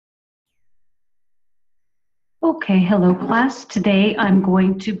Okay, hello class. Today I'm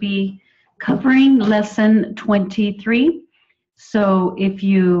going to be covering lesson 23. So if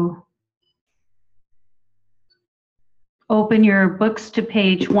you open your books to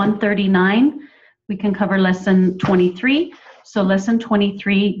page 139, we can cover lesson 23. So lesson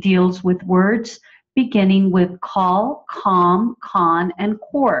 23 deals with words beginning with call, com, con, and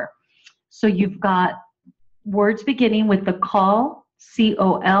core. So you've got words beginning with the call,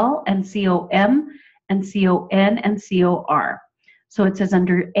 C-O-L, and C-O-M, and C-O-N, and C-O-R. So it says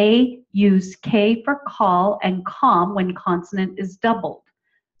under A, use K for call and com when consonant is doubled.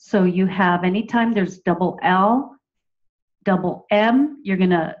 So you have anytime there's double L, double M, you're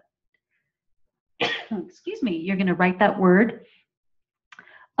going to, excuse me, you're going to write that word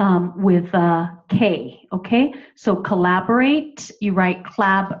with K, okay? So collaborate, you write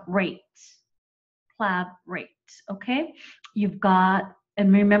clab-rate. Clab-rate, okay? You've got,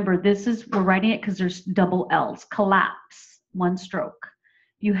 and remember, we're writing it because there's double L's. Collapse, one stroke.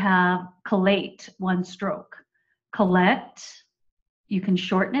 You have collate, one stroke. Collect, you can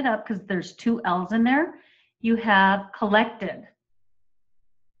shorten it up because there's two L's in there. You have collected.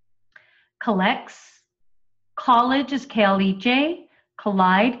 Collects, college is K-L-E-J,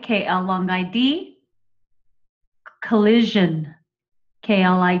 collide, K-L long I-D, collision,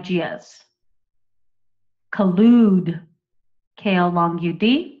 K-L-I-G-S. Collude, K-L long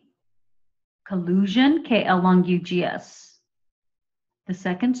U-D, collusion, K-L long U-G-S. The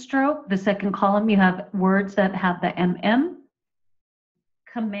second stroke, the second column, you have words that have the M-M.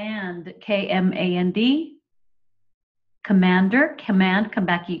 Command, K-M-A-N-D. Commander, command, come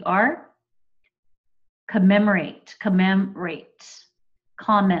back E-R. Commemorate, commemorate.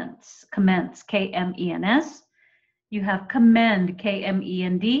 Commence, commence, K-M-E-N-S. You have commend,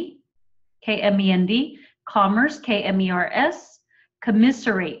 K-M-E-N-D. K-M-E-N-D. Commerce, K-M-E-R-S.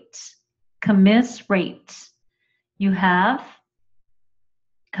 Commiserate, commiserate. You have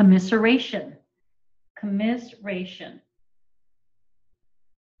commiseration, commiseration.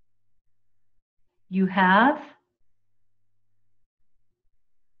 You have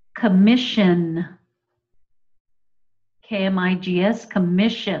commission, K-M-I-G-S,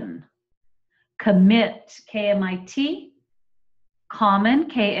 commission. Commit, K-M-I-T. Common,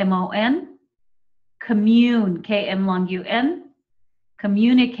 K-M-O-N. Commune, K-M long U-N.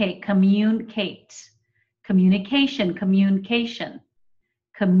 Communicate, communicate. Communication, communication.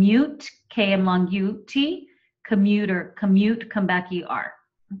 Commute, K-M long U-T. Commuter, commute, come back E-R.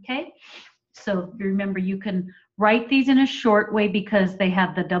 Okay? So remember, you can write these in a short way because they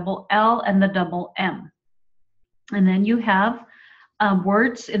have the double L and the double M. And then you have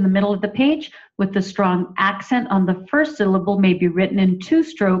words in the middle of the page with the strong accent on the first syllable may be written in two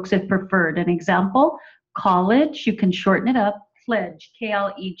strokes if preferred. An example, college, you can shorten it up, pledge,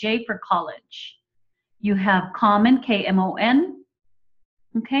 K-L-E-J for college. You have common, K-M-O-N.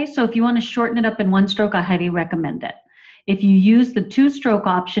 Okay, so if you want to shorten it up in one stroke, I highly recommend it. If you use the two-stroke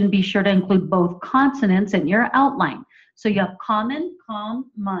option, be sure to include both consonants in your outline. So you have common,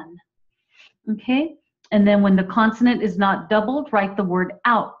 com-mun. Okay? And then when the consonant is not doubled, write the word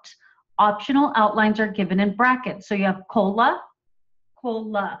out. Optional outlines are given in brackets. So you have cola,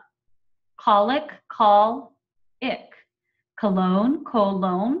 cola. Colic, call, ick. Cologne,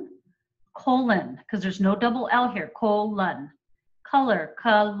 colon, colon, because there's no double L here, colon. Color,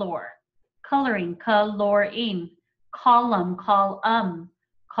 color. Coloring, coloring. Column,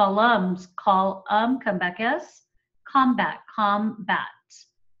 columns, come back S. Combat, combat.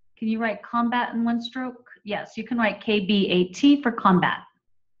 Can you write combat in one stroke? Yes, you can write K-B-A-T for combat.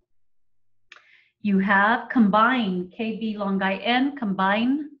 You have combine, K-B long I-N,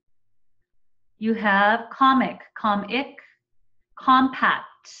 combine. You have comic, comic. Compact,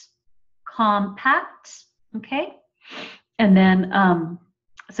 compact, okay? And then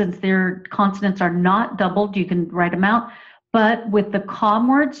since their consonants are not doubled, you can write them out. But with the com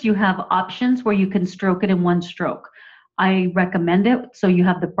words, you have options where you can stroke it in one stroke. I recommend it. So you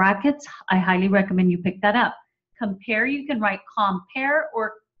have the brackets. I highly recommend you pick that up. Compare, you can write compare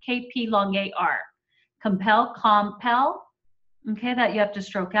or KP long AR. Compel, compel. Okay, that you have to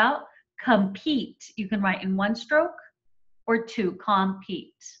stroke out. Compete, you can write in one stroke or two,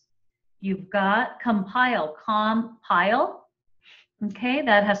 compete. You've got compile, compile. Okay,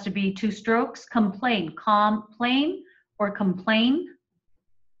 that has to be two strokes. Complain, complain or complain.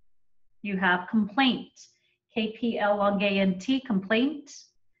 You have complaint. KPL long A-N-T, complaint.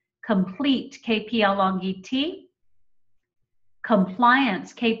 Complete, KPL long E-T.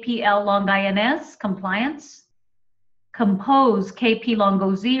 Compliance, KPL long I-N-S, compliance. Compose, KP long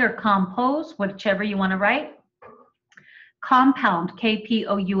O-Z or compose, whichever you want to write. Compound,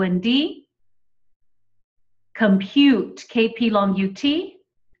 K-P-O-U-N-D. Compute, KP long UT.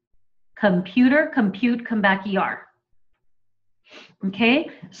 Computer, compute, come back ER. Okay,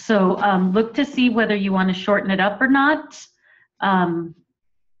 so look to see whether you want to shorten it up or not. And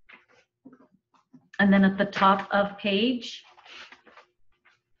then at the top of page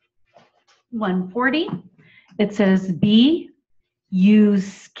 140, it says B,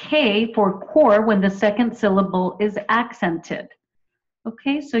 use K for core when the second syllable is accented.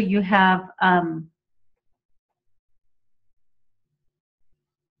 Okay, so you have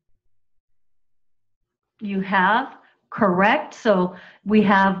correct. So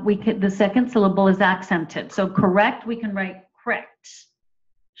the second syllable is accented. So correct, we can write correct.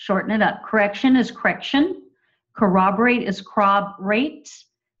 Shorten it up. Correction is correction. Corroborate is corroborate.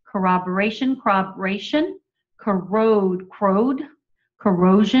 Corroboration, corroboration. Corrode, crowed.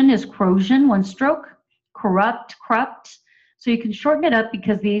 Corrosion is corrosion, one stroke. Corrupt, corrupt. So you can shorten it up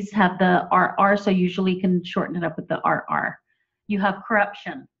because these have the RR, so usually you can shorten it up with the RR. You have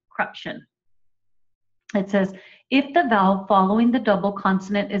corruption, corruption. It says, if the vowel following the double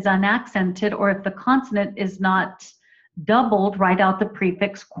consonant is unaccented, or if the consonant is not doubled, write out the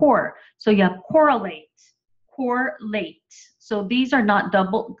prefix core. So you have correlate, correlate. So these are not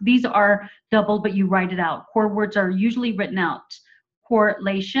double, these are doubled, but you write it out. Core words are usually written out.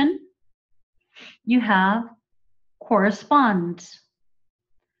 Correlation, you have correspond,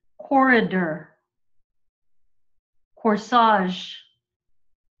 corridor, corsage,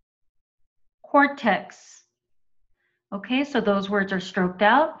 cortex. Okay, so those words are stroked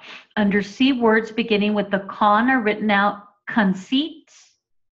out. Under C, words beginning with the con are written out. Conceit,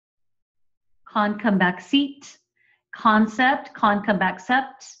 con come back seat. Concept, con come back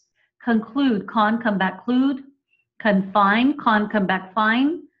sept. Conclude, con come back clued. Confine, con come back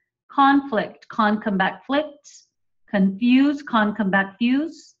fine. Conflict, con come back flict. Confuse, con come back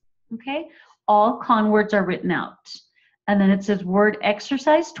fuse. Okay, all con words are written out. And then it says word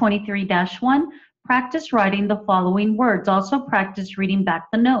exercise 23-1. Practice writing the following words. Also practice reading back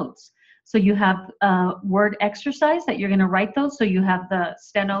the notes. So you have word exercise that you're going to write those. So you have the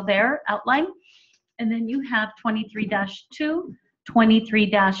steno there outline. And then you have 23-2,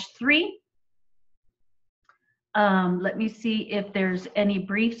 23-3. Let me see if there's any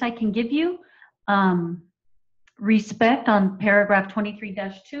briefs I can give you. Respect on paragraph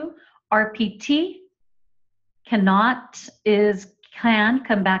 23-2. RPT, cannot is can,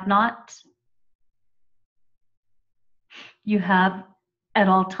 come back not. You have at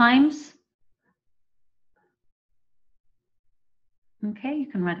all times. Okay, you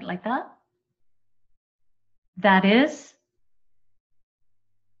can write it like that. That is.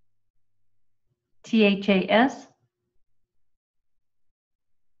 THAS.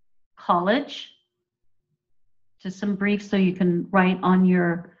 College. Just some briefs so you can write on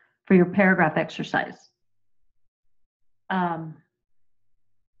for your paragraph exercise.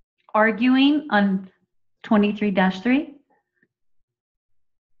 Arguing on 23-3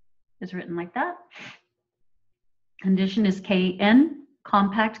 is written like that. Condition is KN.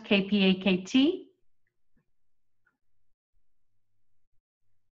 Compact, KPAKT.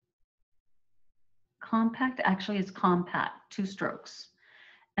 Compact actually is compact, 2 strokes.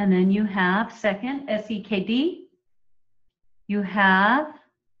 And then you have second, SEKD. You have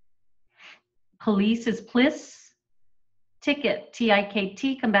police is plis. Ticket,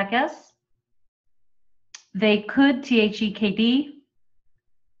 TIKT, come back S. They could, THEKD.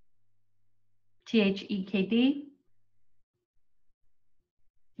 THEKD.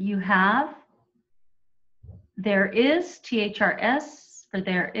 You have there is, THRS for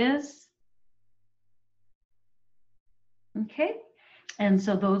there is. Okay, and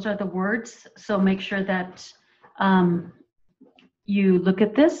so those are the words. So make sure that you look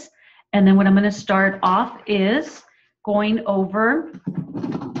at this. And then what I'm going to start off is going over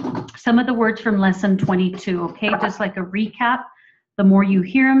some of the words from lesson 22, okay? Just like a recap. The more you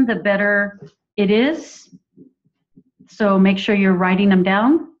hear them, the better it is. So make sure you're writing them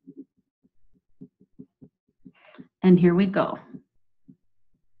down. And here we go.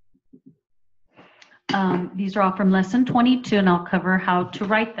 These are all from lesson 22, and I'll cover how to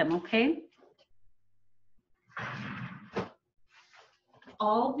write them, okay?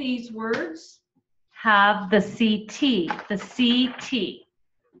 All these words have the CT.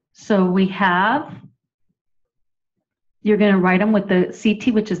 So we have, you're going to write them with the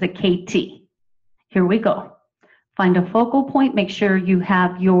CT, which is the KT. Here we go. Find a focal point. Make sure you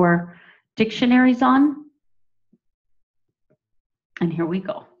have your dictionaries on. And here we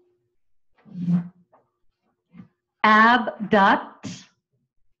go. Abduct,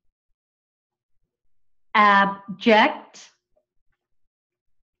 abject,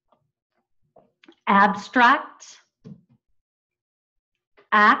 abstract,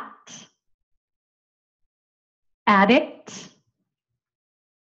 act, addict,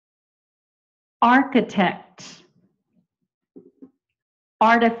 architect,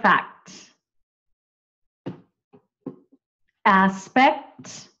 artifact,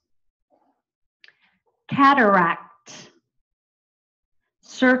 aspect, cataract,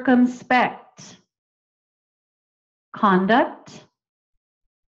 circumspect, conduct,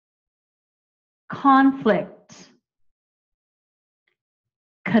 conflict,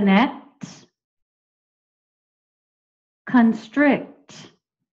 connect, constrict,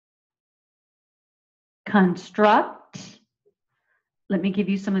 construct. Let me give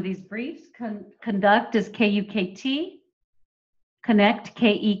you some of these briefs. Conduct is K-U-K-T, connect,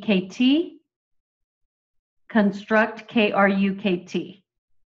 K-E-K-T, construct, K-R-U-K-T,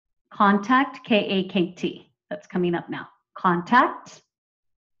 contact, K-A-K-T. That's coming up now. Contact.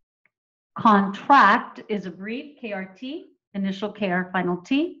 Contract is a brief, K-R-T, initial K-R, final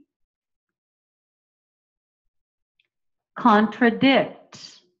T. Contradict,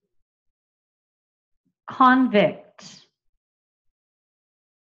 convict,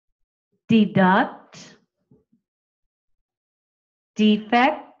 deduct,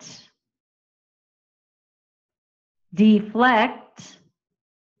 defect, deflect,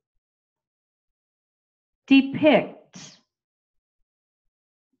 depict,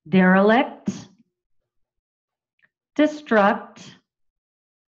 derelict, destruct,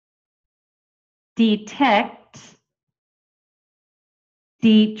 detect,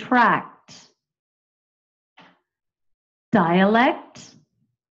 detract, dialect,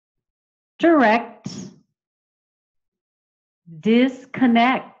 direct,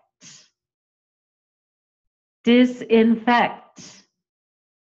 disconnect, disinfect,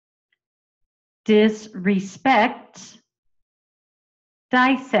 disrespect,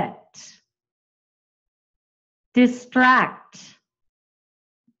 dissect, distract,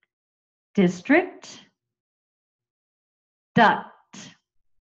 district, duct,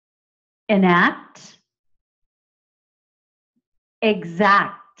 enact,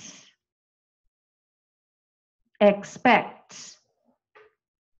 exact, expect,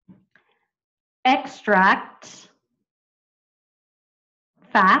 extract,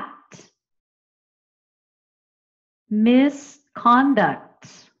 fact, misconduct,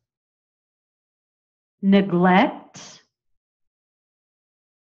 neglect,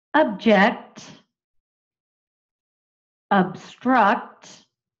 object, obstruct,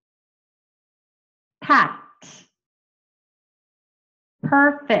 pact,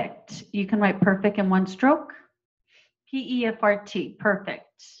 perfect. You can write perfect in one stroke. P-E-F-R-T, perfect.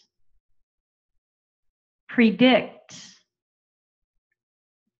 Predict,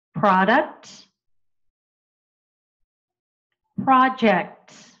 product,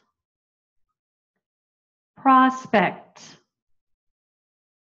 project, prospect,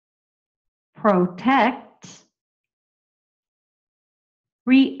 protect,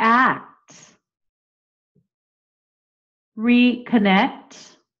 react,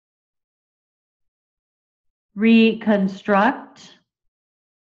 reconnect, reconstruct,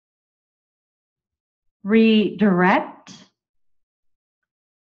 redirect,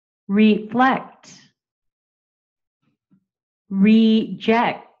 reflect,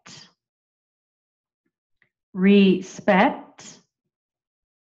 reject, respect,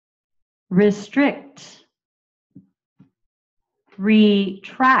 restrict,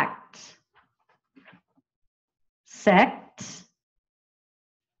 retract, sect,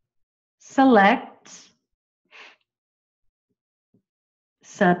 select,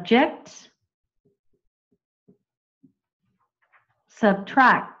 subject,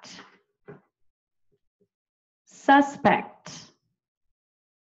 subtract, suspect,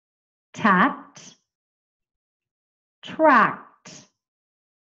 tact, tract,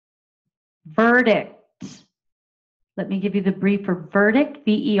 verdict. Let me give you the brief for verdict,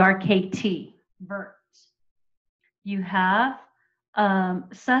 V-E-R-K-T, vert. You have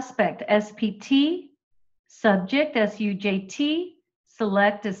suspect, S-P-T, subject, S-U-J-T,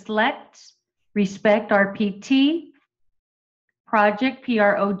 select is select, respect, R-P-T, project,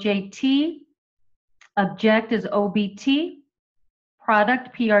 P-R-O-J-T, object is O-B-T,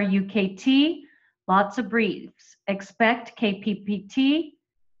 product, P-R-U-K-T, lots of briefs, expect, K-P-P-T,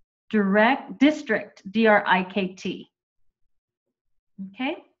 direct, district, D-R-I-K-T.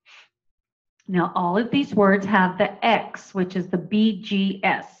 Okay? Now, all of these words have the X, which is the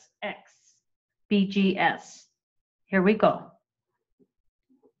BGS. X, BGS. Here we go.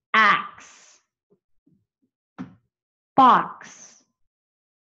 Axe, box,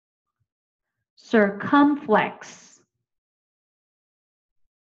 circumflex,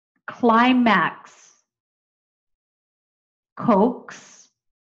 climax, coax,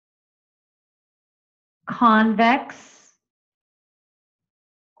 convex,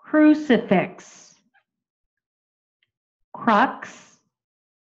 crucifix, crux,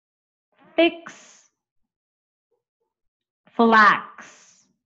 fix, flax,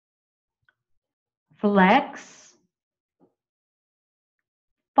 flex,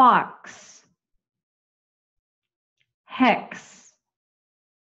 fox, hex,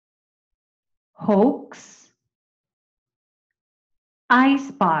 hoax,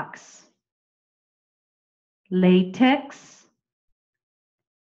 icebox, latex,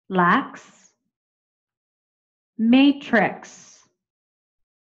 lax, matrix,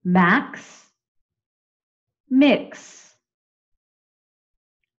 max, mix,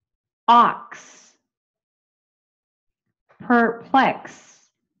 ox, perplex,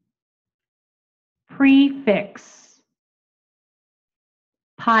 prefix,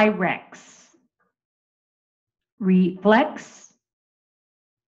 pyrex, reflex,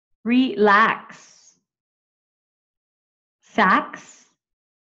 relax, sax,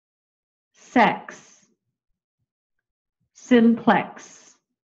 sex, simplex,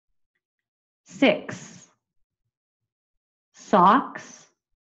 six, socks,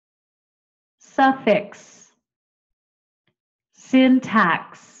 suffix,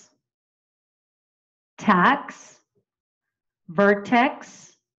 syntax, tax,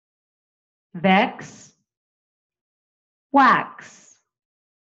 vertex, vex, wax,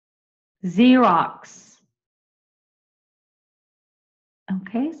 Xerox.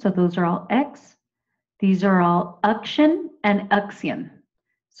 Okay, so those are all X. These are all uction and uxion.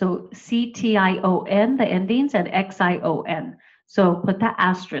 So CTION, the endings, and XION. So put the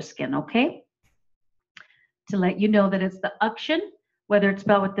asterisk in, okay? To let you know that it's the uction, whether it's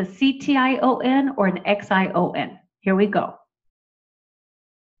spelled with the CTION or an XION. Here we go.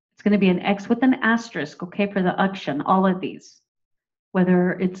 It's going to be an X with an asterisk, okay, for the uction, all of these,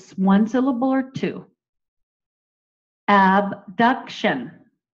 whether it's one syllable or two. Abduction,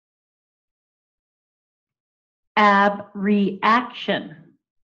 abreaction,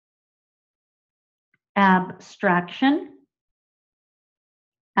 abstraction,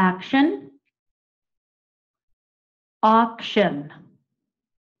 action, auction,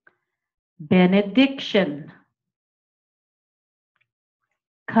 benediction,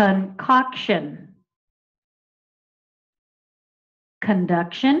 concoction,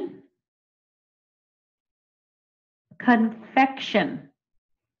 conduction, confection,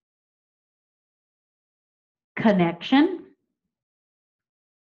 connection,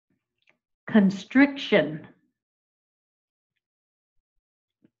 constriction,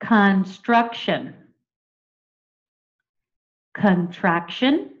 construction,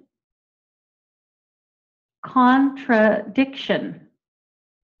 contraction, contradiction,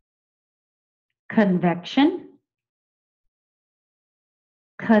 convection,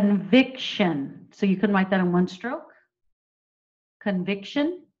 conviction. So you can write that in one stroke.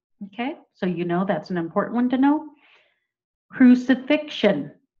 Conviction, okay? So you know that's an important one to know.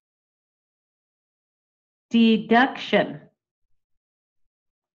 Crucifixion, deduction,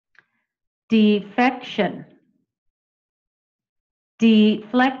 defection,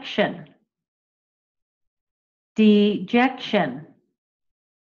 deflection, dejection,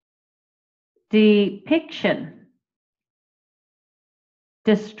 depiction,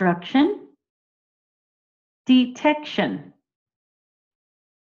 destruction, detection,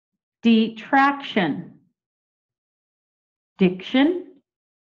 detraction, diction,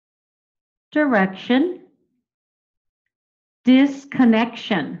 direction,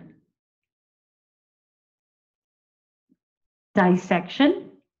 disconnection,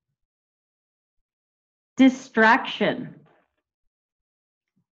 dissection, distraction,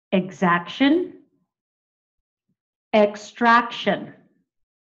 exaction, extraction,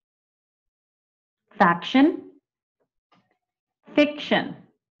 faction, fiction,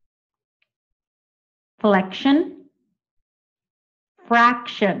 flexion,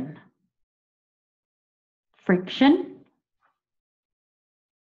 fraction, friction,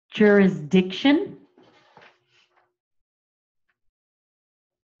 jurisdiction,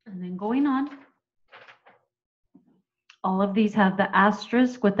 and then going on. All of these have the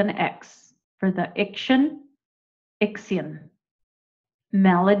asterisk with an X for the iction, ixion,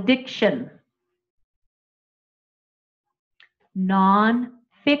 malediction,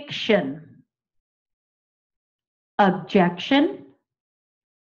 non-fiction, objection,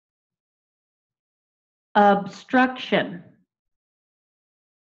 obstruction,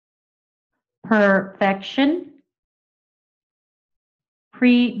 perfection,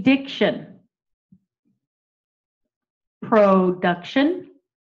 prediction, production,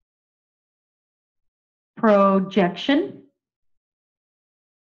 projection,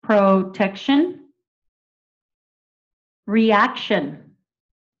 protection, reaction,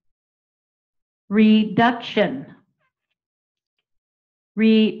 reduction,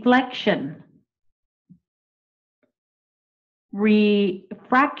 reflection,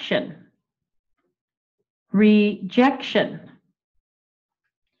 refraction, rejection,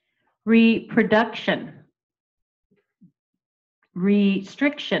 reproduction,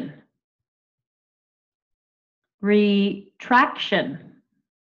 restriction, retraction,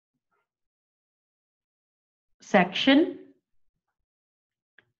 section,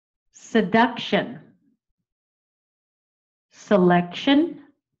 seduction, selection,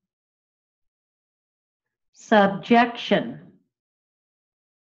 subjection,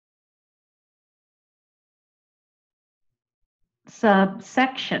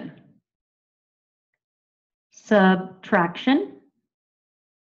 subsection, subtraction,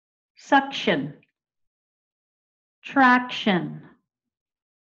 suction, traction.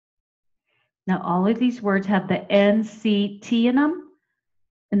 Now, all of these words have the NCT in them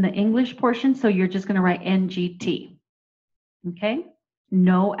in the English portion, so you're just going to write NGT. Okay?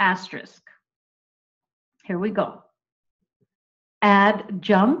 No asterisk. Here we go.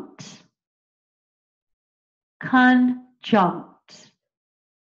 Adjunct, conjunct,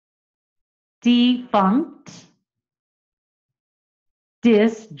 defunct,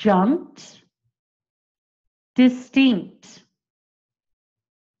 disjunct, distinct,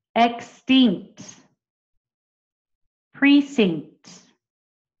 extinct, precinct,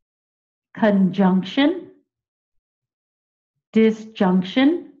 conjunction,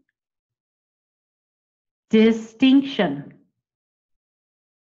 disjunction, distinction,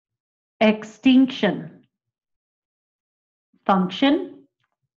 extinction, function,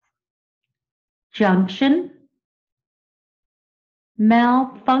 junction,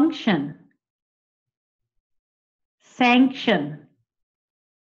 malfunction, sanction,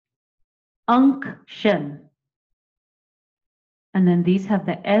 unction. And then these have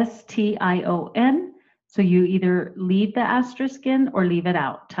the STION. So you either leave the asterisk in or leave it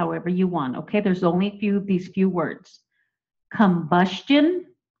out, however you want. Okay, there's only these few words. Combustion,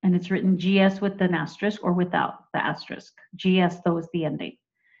 and it's written GS with an asterisk or without the asterisk. GS, though, is the ending.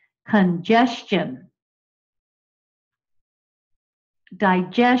 Congestion,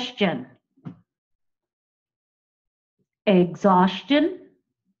 digestion, exhaustion,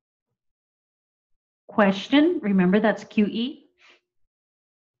 question, remember that's QE,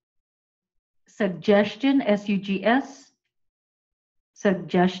 suggestion, SUGS,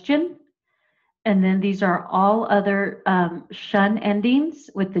 suggestion, and then these are all other shun endings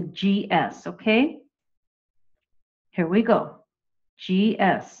with the GS, okay? Here we go.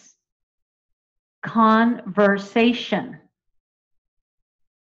 GS. Conversation.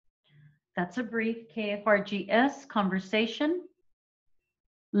 That's a brief, KFRGS, conversation.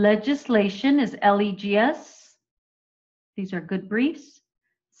 Legislation is LEGS. These are good briefs.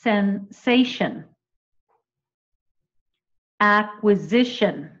 Sensation.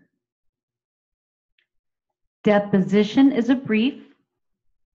 Acquisition. Deposition is a brief.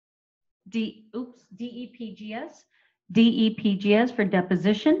 DEPGS. DEPGS for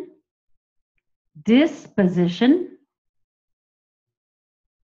deposition. Disposition.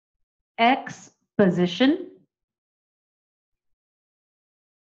 Exposition.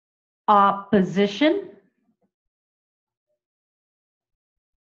 Opposition.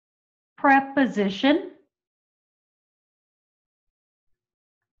 Preposition.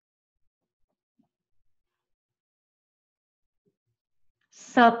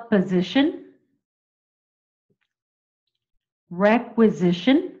 Supposition.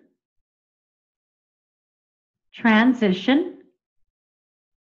 Requisition. Transition.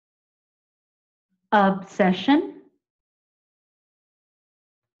 Obsession.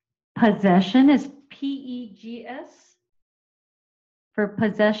 Possession is PEGS. For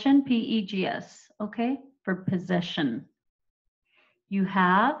possession, PEGS, okay? For possession. You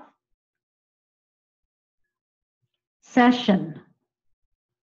have session,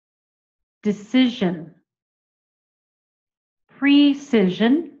 decision,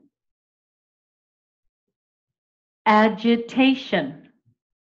 precision, agitation,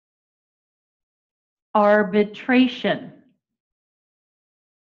 arbitration,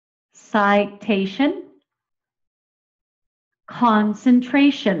 citation,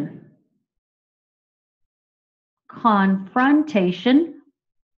 concentration, confrontation,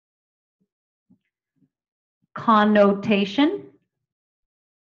 connotation,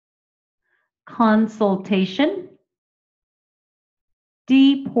 consultation,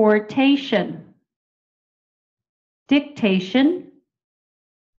 deportation, dictation,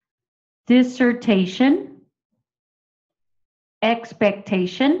 dissertation,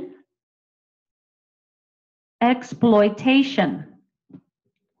 expectation, exploitation,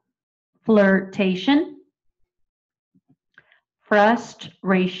 flirtation,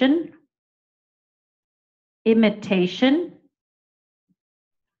 frustration, imitation,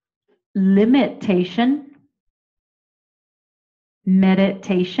 limitation,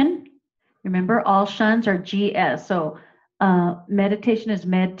 meditation. Remember, all shuns are GS, so meditation is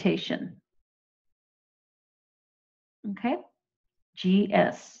meditation. Okay?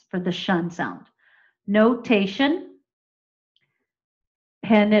 GS for the shun sound. Notation,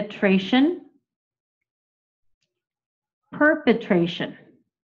 penetration, perpetration,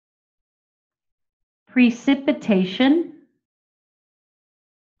 precipitation,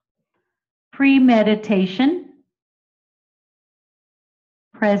 premeditation,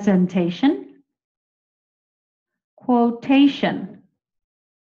 presentation, quotation,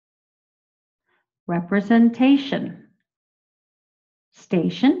 representation,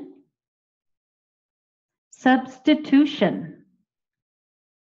 station, substitution.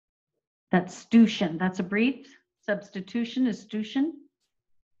 That's stushin. That's a brief. Substitution is stushin.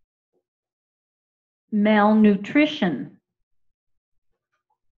 Malnutrition,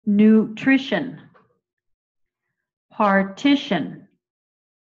 nutrition, partition,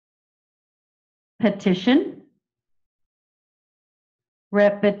 petition,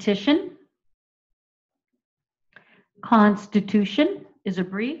 repetition, constitution is a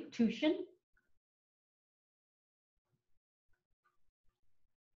brief, tuition,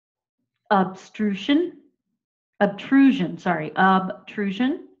 obtrusion,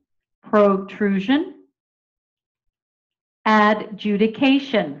 protrusion,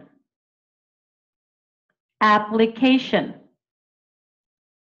 adjudication, application,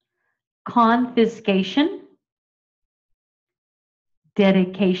 confiscation,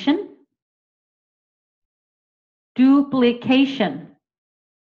 dedication, duplication.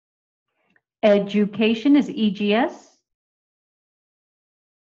 Education is EGS.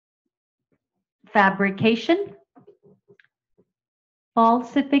 Fabrication,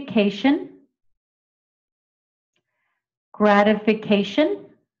 falsification, gratification,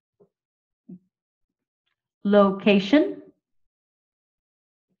 location,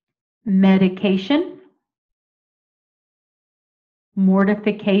 medication,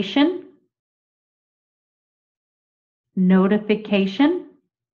 mortification, notification,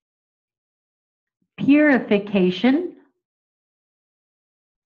 purification,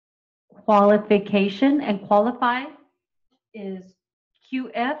 qualification, and qualify is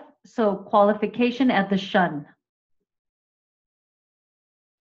QF, so qualification at the shun.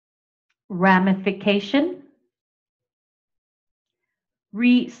 Ramification,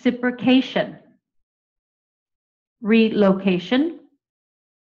 reciprocation, relocation,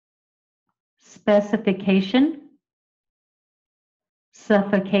 specification,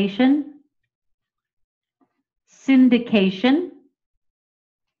 suffocation, syndication,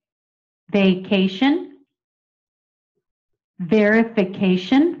 vacation,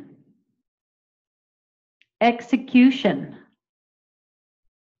 verification, execution,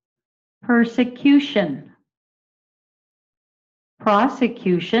 persecution,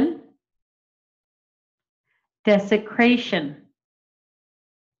 prosecution, desecration,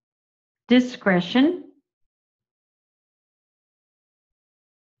 discretion,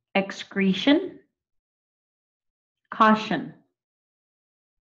 excretion, caution,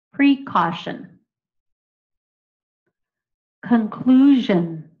 precaution,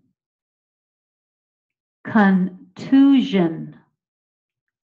 conclusion, contusion,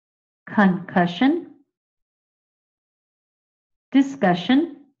 concussion,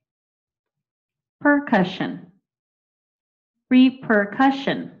 discussion, percussion,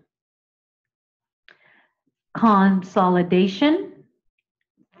 repercussion, consolidation,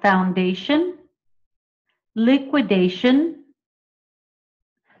 foundation, liquidation,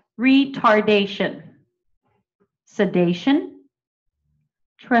 retardation, sedation,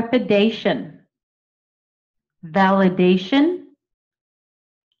 trepidation, validation,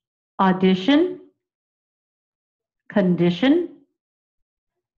 audition, condition,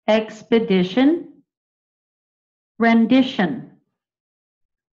 expedition, rendition,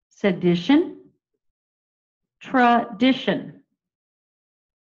 sedition, tradition,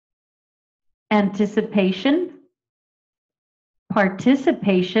 anticipation,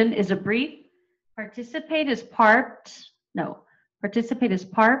 participation is a brief, participate is part, no, participate is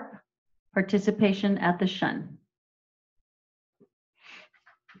PARP, participation at the shun.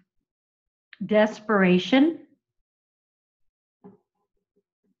 Desperation,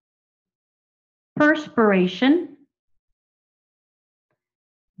 perspiration,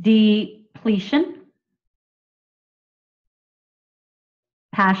 depletion,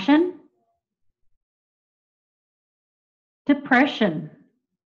 passion, depression,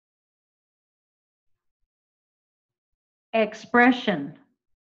 expression,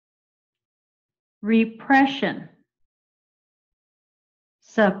 repression,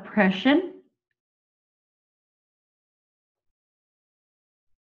 suppression,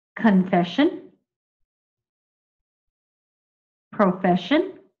 confession,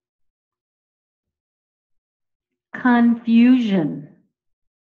 profession, confusion,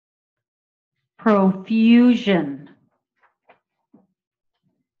 profusion,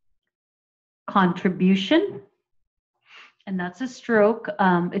 contribution, and that's a stroke.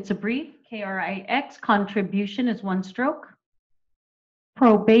 It's a brief, KRIX. Contribution is one stroke.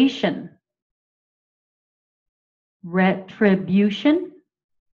 Probation, retribution,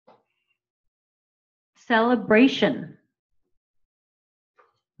 celebration,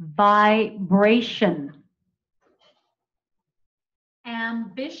 vibration,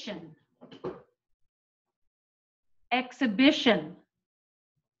 ambition, exhibition,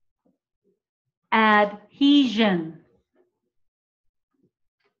 adhesion,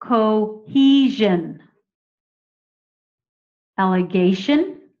 cohesion,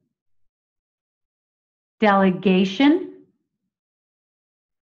 allegation, delegation,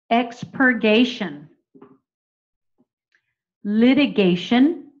 expurgation,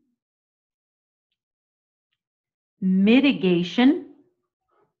 litigation, mitigation,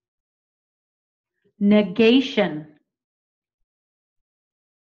 negation,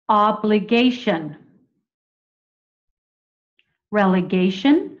 obligation,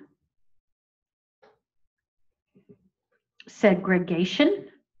 relegation, segregation,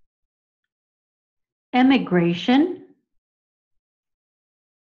 emigration,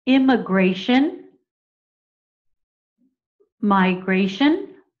 immigration, migration,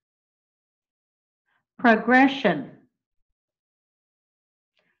 progression,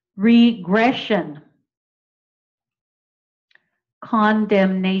 regression,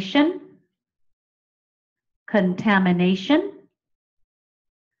 condemnation, contamination,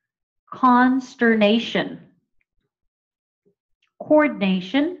 consternation,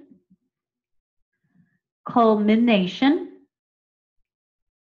 coordination, culmination,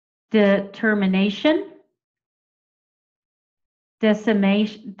 determination,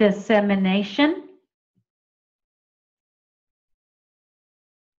 dissemination,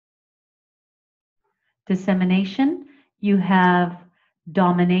 dissemination. You have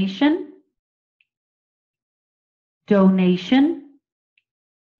domination, donation,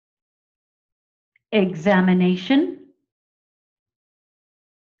 examination,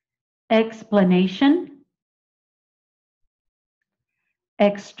 explanation,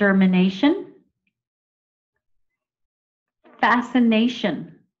 extermination,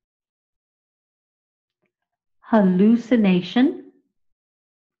 fascination, hallucination,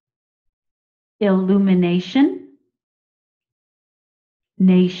 illumination,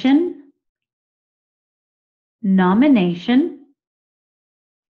 nation, nomination,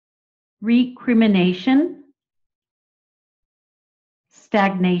 recrimination,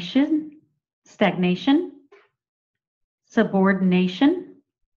 stagnation, subordination,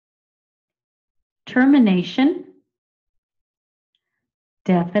 termination,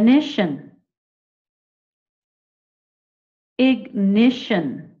 definition,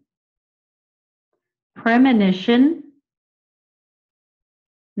 ignition, premonition,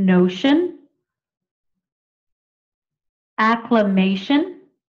 notion, acclamation,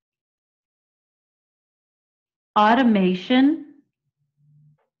 automation,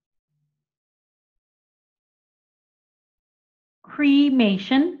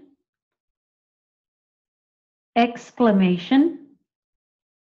 cremation, exclamation,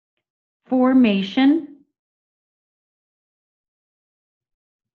 formation,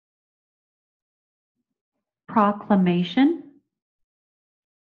 proclamation,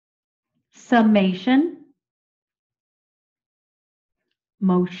 summation,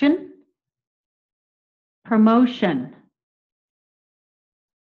 motion, promotion,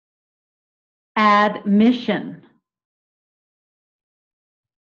 admission,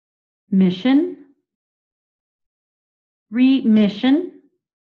 mission, remission,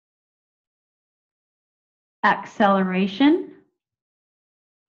 acceleration,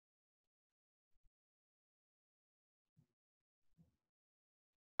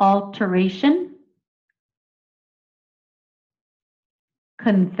 alteration,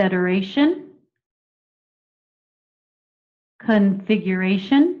 confederation,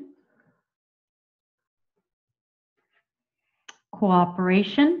 configuration,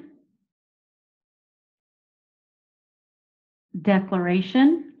 cooperation,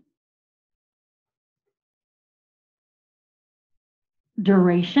 declaration,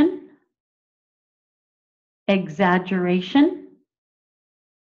 duration, exaggeration,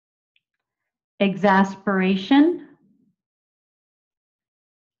 exasperation,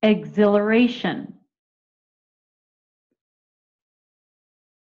 exhilaration,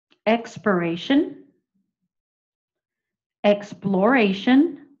 expiration,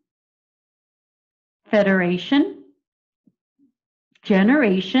 exploration, federation,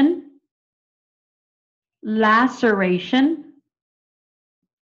 generation, laceration,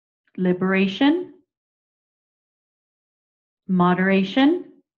 liberation, moderation,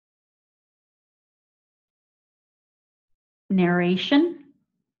 narration,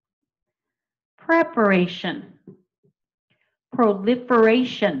 preparation,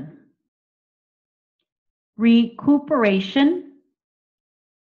 proliferation, recuperation,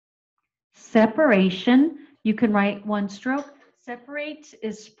 separation. You can write one stroke. Separate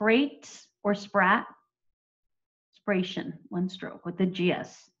is sprate or sprat. Spiration, one stroke with the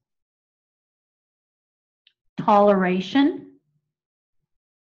GS. Toleration,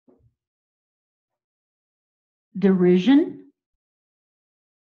 derision,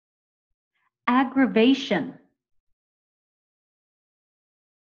 aggravation,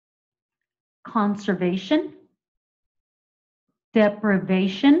 conservation,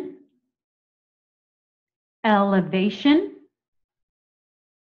 deprivation, elevation,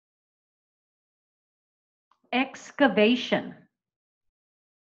 excavation,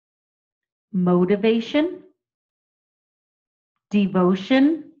 motivation,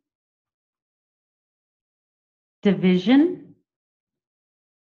 devotion, division,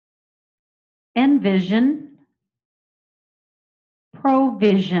 envision,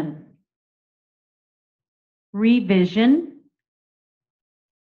 provision, revision,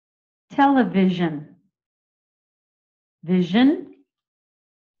 television, vision,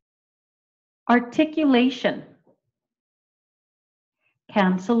 articulation,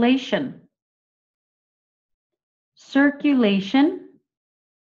 cancellation, circulation,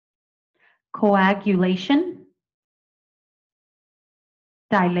 coagulation,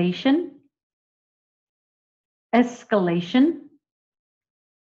 dilation, escalation,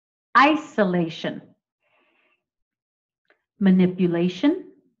 isolation, manipulation,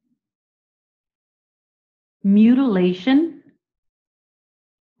 mutilation,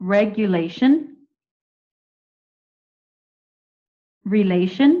 regulation,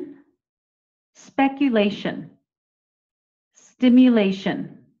 relation, speculation,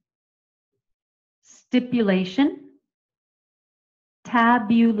 stimulation, stipulation,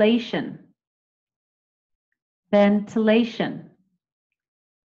 tabulation, ventilation,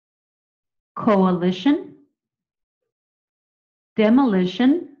 coalition,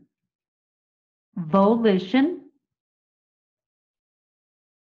 demolition, volition,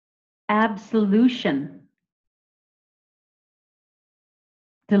 absolution,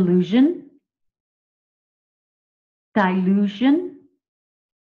 delusion, dilution,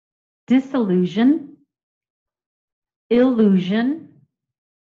 disillusion, illusion,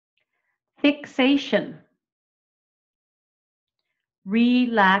 fixation,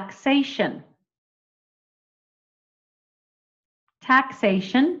 relaxation,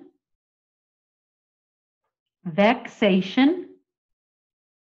 taxation, vexation,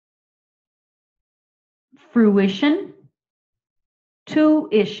 fruition,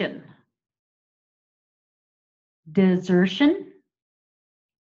 tuition, desertion,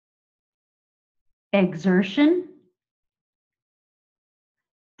 exertion,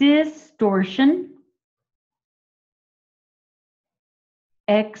 distortion,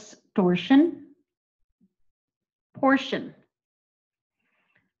 extortion, portion,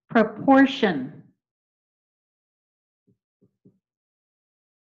 proportion,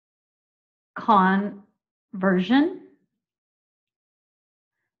 conversion,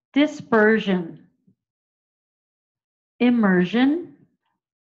 dispersion, immersion,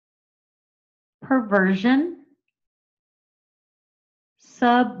 perversion,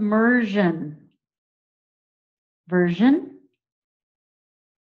 submersion, version,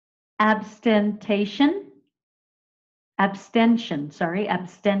 abstention,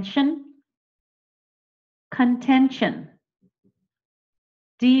 contention,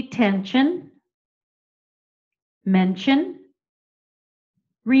 detention, mention,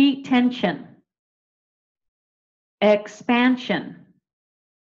 retention, expansion,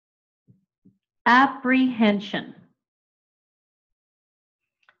 apprehension,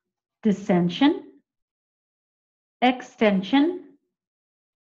 dissension, extension,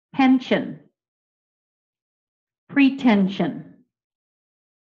 pension, pretension,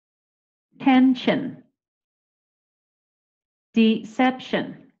 tension,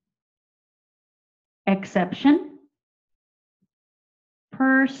 deception, exception,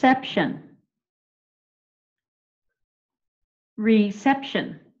 perception,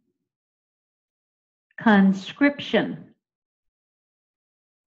 reception, conscription,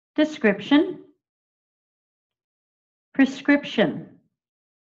 description, prescription,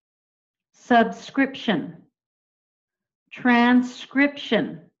 subscription,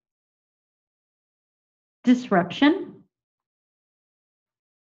 transcription, disruption,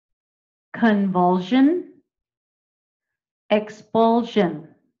 convulsion, expulsion,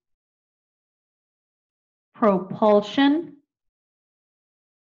 propulsion,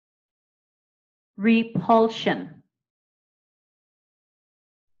 repulsion.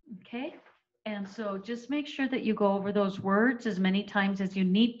 Okay, and so just make sure that you go over those words as many times as you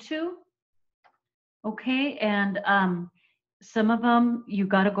need to. Okay, and some of them you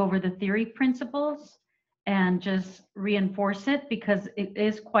got to go over the theory principles and just reinforce it because it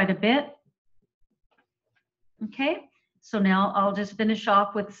is quite a bit. Okay, so now I'll just finish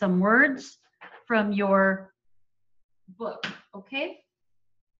off with some words from your book. Okay,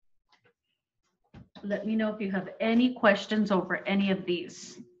 let me know if you have any questions over any of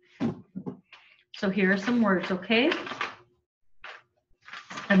these. So here are some words, okay?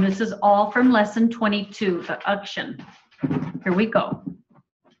 And this is all from lesson 22, the action. Here we go.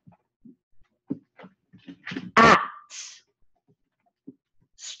 Act,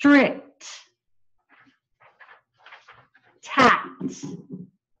 strict, tact,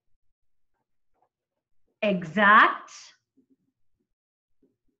 exact,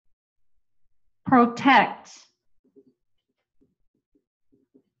 protect,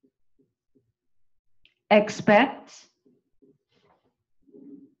 expect,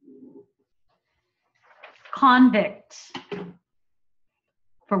 convict.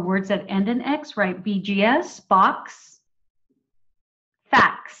 For words that end in X, write BGS, box,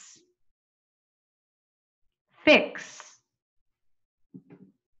 fax, fix,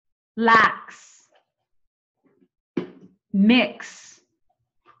 lax, mix,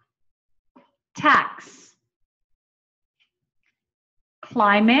 tax,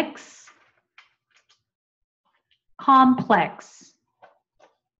 climax, complex,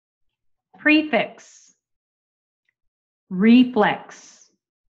 prefix, reflex,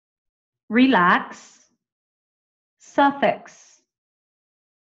 relax, suffix.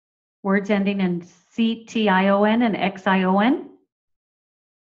 Words ending in CTION and XION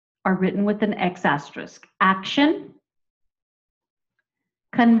are written with an X asterisk. Action,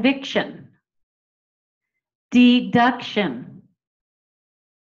 conviction, deduction,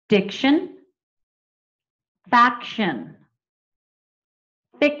 diction, faction,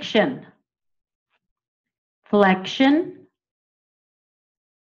 fiction, flexion,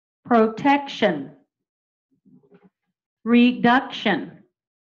 protection, reduction,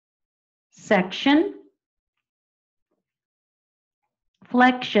 section,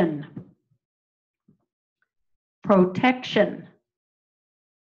 flexion, protection,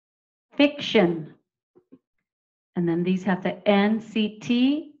 fiction, and then these have the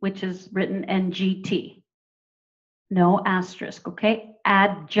NCT, which is written NGT. No asterisk, okay?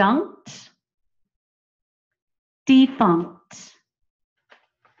 Adjunct, defunct,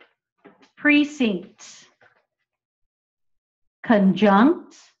 precinct,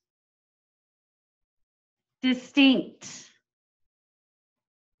 conjunct, distinct,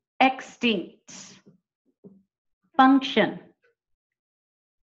 extinct, function,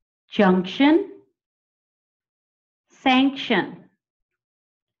 junction, sanction,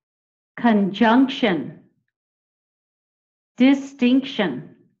 conjunction,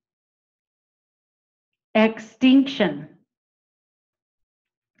 distinction, extinction.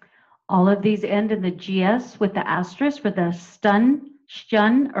 All of these end in the GS with the asterisk for the stun,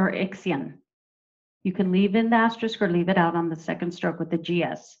 shun, or ixion. You can leave in the asterisk or leave it out on the second stroke with the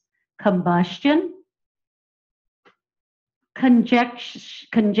GS. Combustion,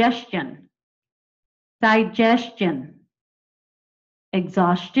 congestion, digestion,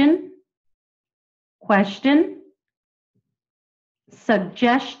 exhaustion, question,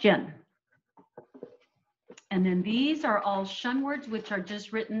 suggestion. And then these are all shun words, which are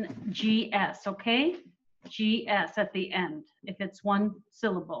just written GS, okay? GS at the end, if it's one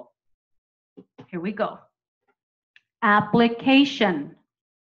syllable. Here we go. Application,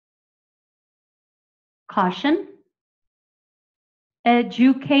 caution,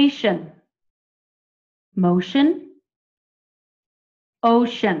 education, motion,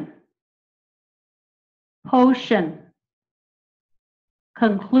 ocean, potion,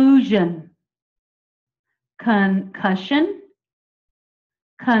 conclusion, concussion,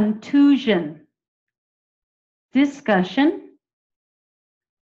 contusion, discussion,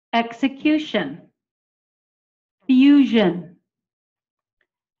 execution, fusion,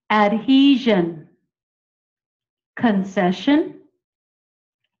 adhesion, concession,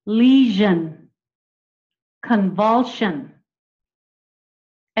 lesion, convulsion,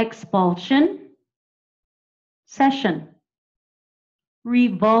 expulsion, session,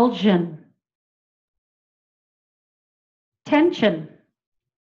 revulsion, tension,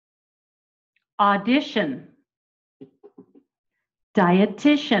 audition,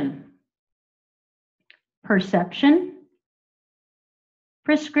 dietitian, perception,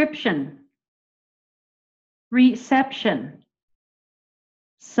 prescription, reception,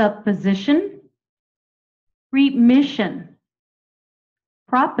 supposition, remission,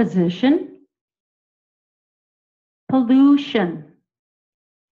 proposition, pollution,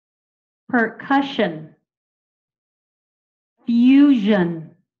 percussion,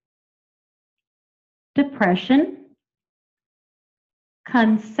 fusion, depression,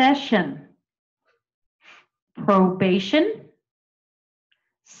 concession, probation,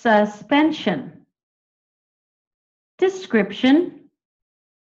 suspension, description,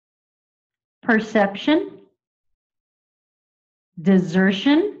 perception,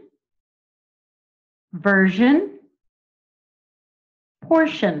 desertion, version,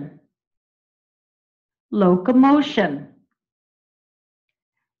 portion, locomotion,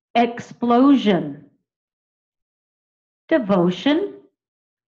 explosion, devotion,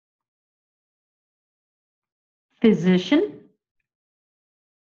 physician,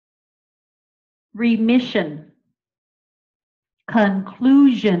 remission,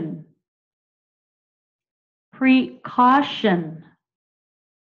 conclusion, precaution,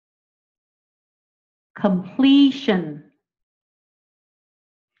 completion,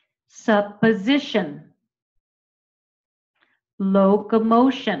 supposition,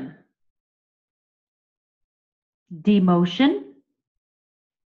 locomotion, demotion,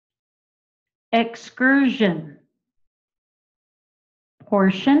 excursion,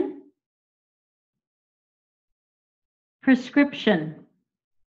 portion, prescription,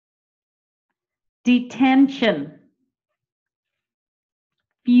 detention,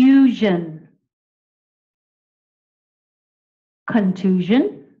 fusion,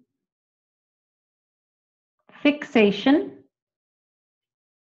 contusion, fixation,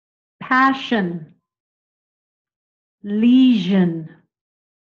 passion, lesion,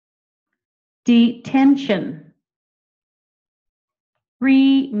 detention,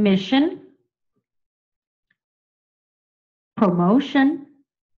 remission, promotion,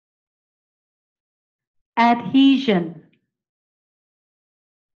 adhesion,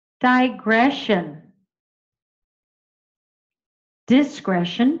 digression,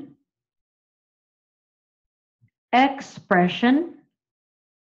 discretion, expression,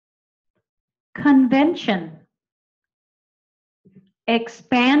 convention,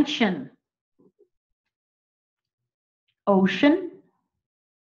 expansion, ocean,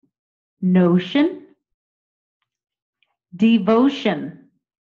 notion, devotion,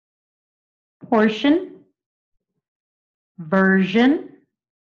 portion, version,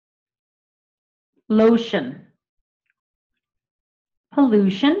 lotion,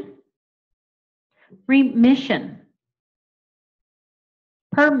 pollution, remission,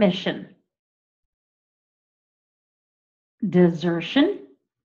 permission, desertion,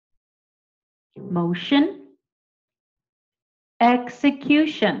 motion,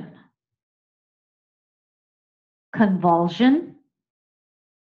 execution, convulsion,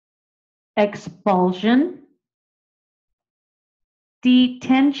 expulsion,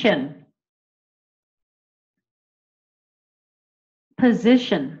 detention,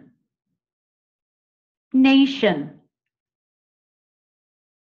 position, nation,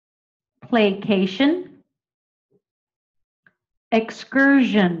 placation,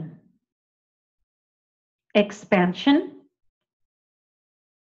 excursion, expansion,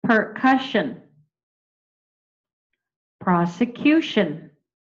 percussion, prosecution,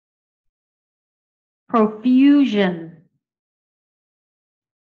 profusion,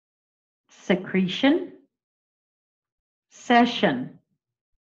 secretion, session,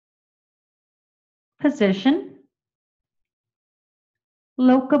 position,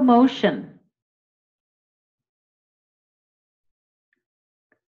 locomotion,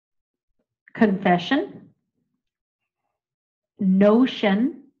 confession,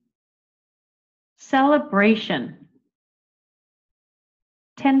 notion, celebration,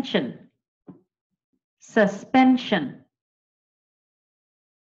 tension, suspension,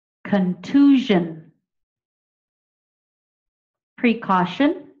 contusion,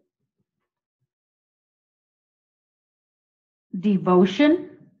 precaution, devotion,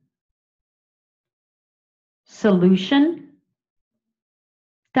 solution,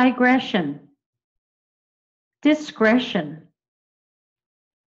 digression, discretion,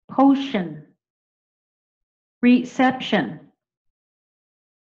 potion, reception,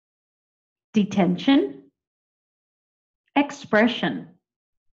 detention, expression.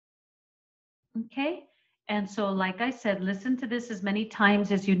 Okay? And so, like I said, listen to this as many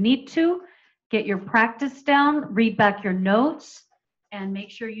times as you need to. Get your practice down, read back your notes, and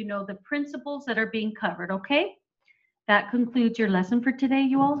make sure you know the principles that are being covered, okay? That concludes your lesson for today,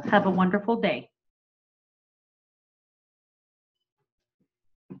 you all. Have a wonderful day.